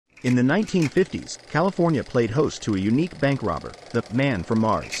In the 1950s, California played host to a unique bank robber, the Man from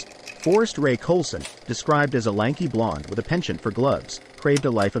Mars. Forrest Ray Colson, described as a lanky blonde with a penchant for gloves, craved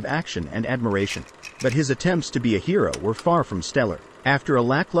a life of action and admiration. But his attempts to be a hero were far from stellar. After a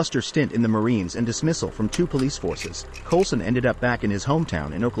lackluster stint in the Marines and dismissal from 2 police forces, Colson ended up back in his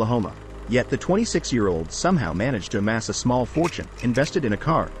hometown in Oklahoma. Yet the 26-year-old somehow managed to amass a small fortune, invested in a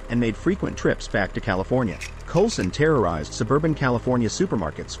car, and made frequent trips back to California. Colson terrorized suburban California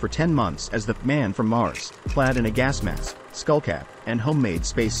supermarkets for 10 months as the Man from Mars, clad in a gas mask, skullcap, and homemade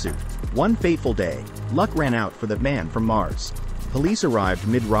spacesuit. One fateful day, luck ran out for the Man from Mars. Police arrived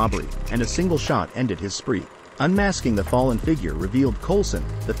mid-robbery, and a single shot ended his spree. Unmasking the fallen figure revealed Colson,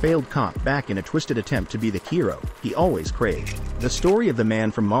 the failed cop, back in a twisted attempt to be the hero he always craved. The story of the Man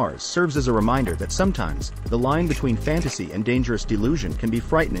from Mars serves as a reminder that sometimes, the line between fantasy and dangerous delusion can be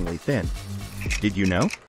frighteningly thin. Did you know?